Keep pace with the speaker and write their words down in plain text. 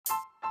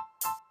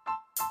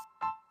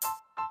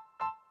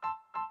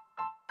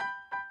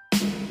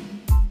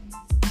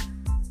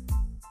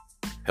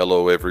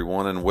Hello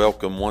everyone, and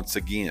welcome once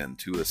again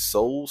to a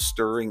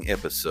soul-stirring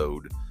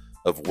episode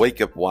of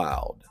Wake Up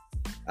Wild.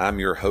 I'm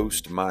your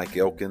host, Mike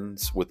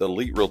Elkins, with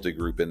Elite Realty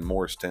Group in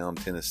Morristown,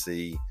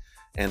 Tennessee,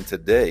 and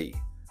today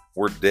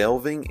we're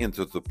delving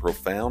into the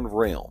profound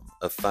realm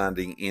of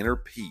finding inner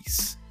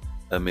peace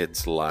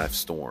amidst life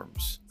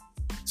storms.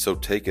 So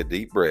take a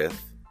deep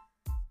breath,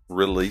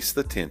 release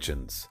the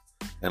tensions,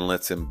 and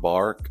let's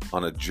embark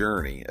on a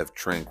journey of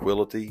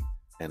tranquility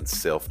and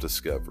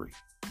self-discovery.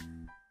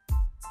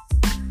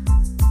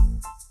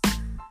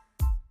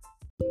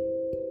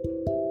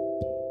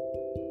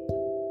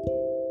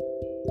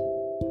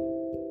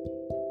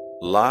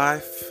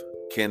 Life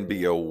can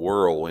be a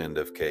whirlwind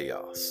of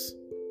chaos,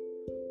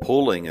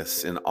 pulling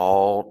us in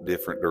all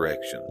different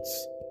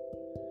directions.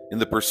 In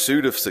the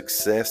pursuit of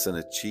success and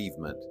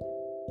achievement,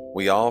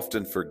 we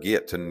often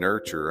forget to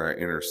nurture our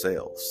inner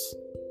selves.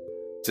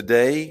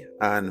 Today,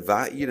 I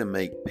invite you to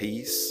make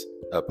peace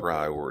a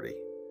priority,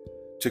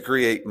 to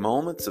create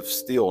moments of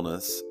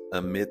stillness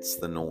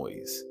amidst the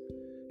noise,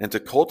 and to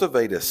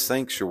cultivate a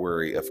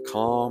sanctuary of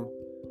calm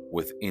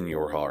within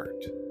your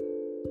heart.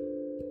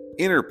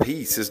 Inner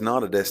peace is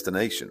not a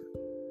destination.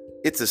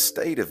 It's a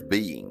state of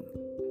being.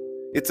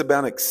 It's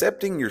about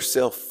accepting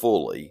yourself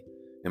fully,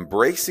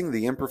 embracing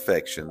the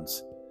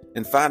imperfections,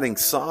 and finding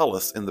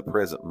solace in the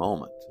present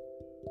moment.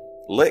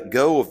 Let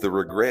go of the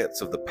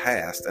regrets of the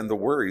past and the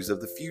worries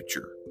of the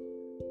future.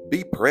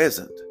 Be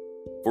present,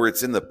 for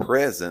it's in the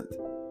present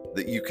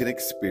that you can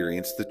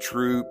experience the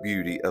true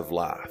beauty of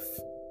life.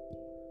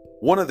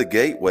 One of the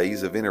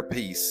gateways of inner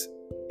peace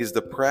is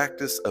the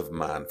practice of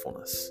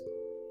mindfulness.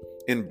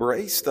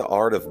 Embrace the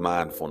art of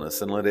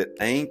mindfulness and let it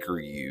anchor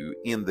you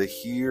in the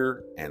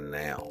here and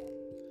now.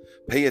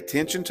 Pay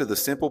attention to the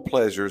simple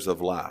pleasures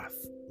of life,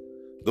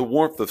 the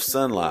warmth of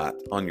sunlight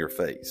on your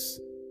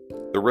face,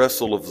 the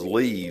rustle of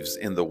leaves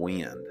in the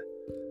wind,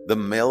 the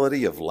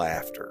melody of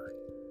laughter.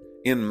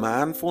 In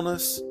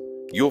mindfulness,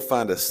 you'll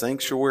find a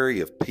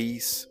sanctuary of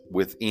peace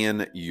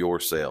within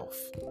yourself.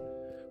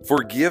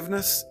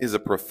 Forgiveness is a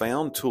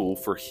profound tool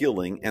for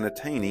healing and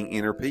attaining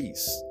inner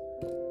peace.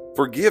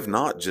 Forgive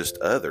not just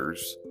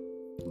others,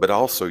 but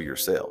also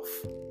yourself.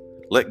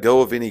 Let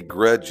go of any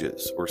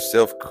grudges or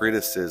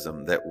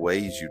self-criticism that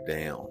weighs you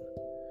down.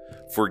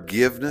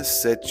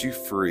 Forgiveness sets you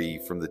free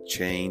from the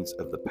chains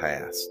of the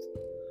past,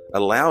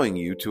 allowing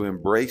you to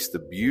embrace the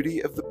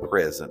beauty of the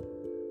present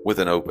with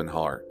an open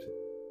heart.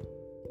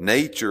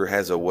 Nature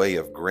has a way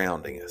of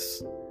grounding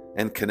us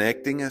and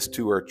connecting us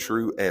to our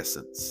true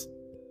essence.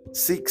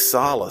 Seek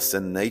solace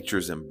in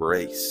nature's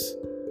embrace.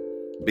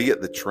 Be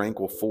it the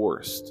tranquil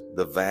forest,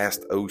 the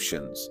vast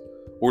oceans,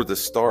 or the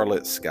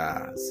starlit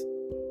skies.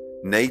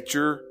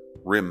 Nature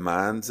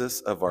reminds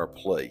us of our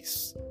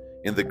place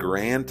in the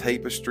grand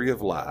tapestry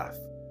of life,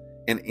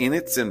 and in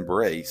its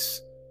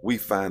embrace, we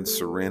find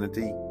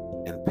serenity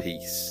and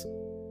peace.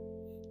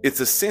 It's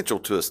essential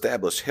to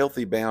establish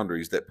healthy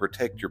boundaries that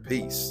protect your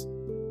peace.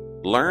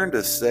 Learn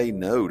to say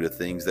no to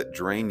things that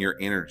drain your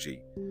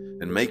energy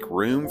and make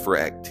room for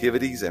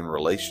activities and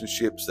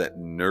relationships that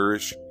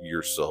nourish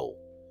your soul.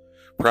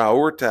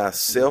 Prioritize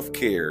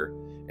self-care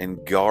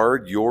and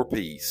guard your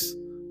peace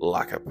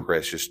like a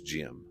precious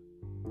gem.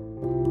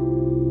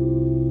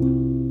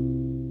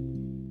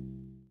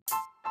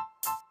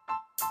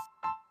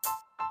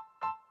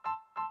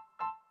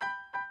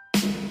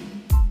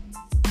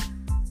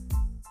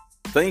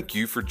 Thank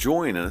you for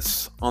joining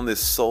us on this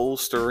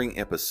soul-stirring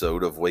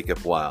episode of Wake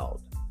Up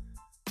Wild.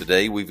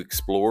 Today we've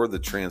explored the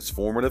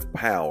transformative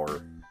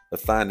power of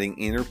finding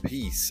inner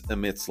peace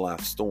amidst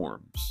life's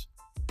storms.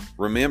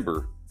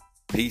 Remember,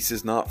 peace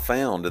is not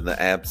found in the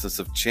absence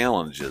of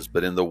challenges,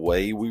 but in the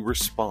way we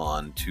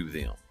respond to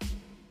them.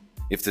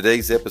 If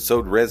today's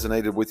episode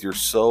resonated with your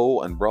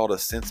soul and brought a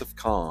sense of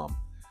calm,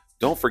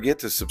 don't forget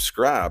to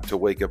subscribe to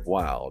Wake Up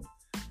Wild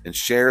and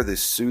share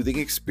this soothing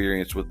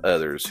experience with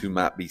others who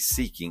might be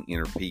seeking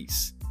inner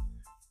peace.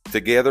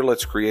 Together,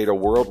 let's create a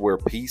world where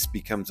peace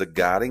becomes a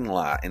guiding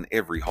light in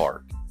every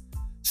heart.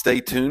 Stay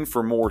tuned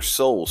for more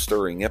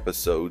soul-stirring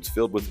episodes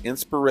filled with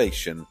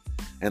inspiration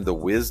and the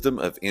wisdom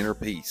of inner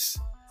peace.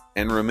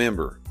 And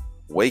remember,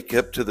 wake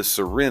up to the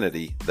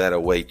serenity that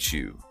awaits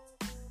you.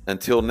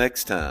 Until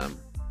next time,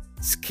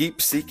 keep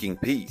seeking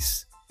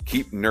peace,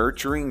 keep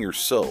nurturing your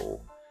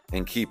soul,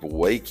 and keep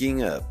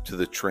waking up to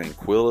the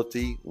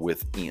tranquility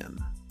within.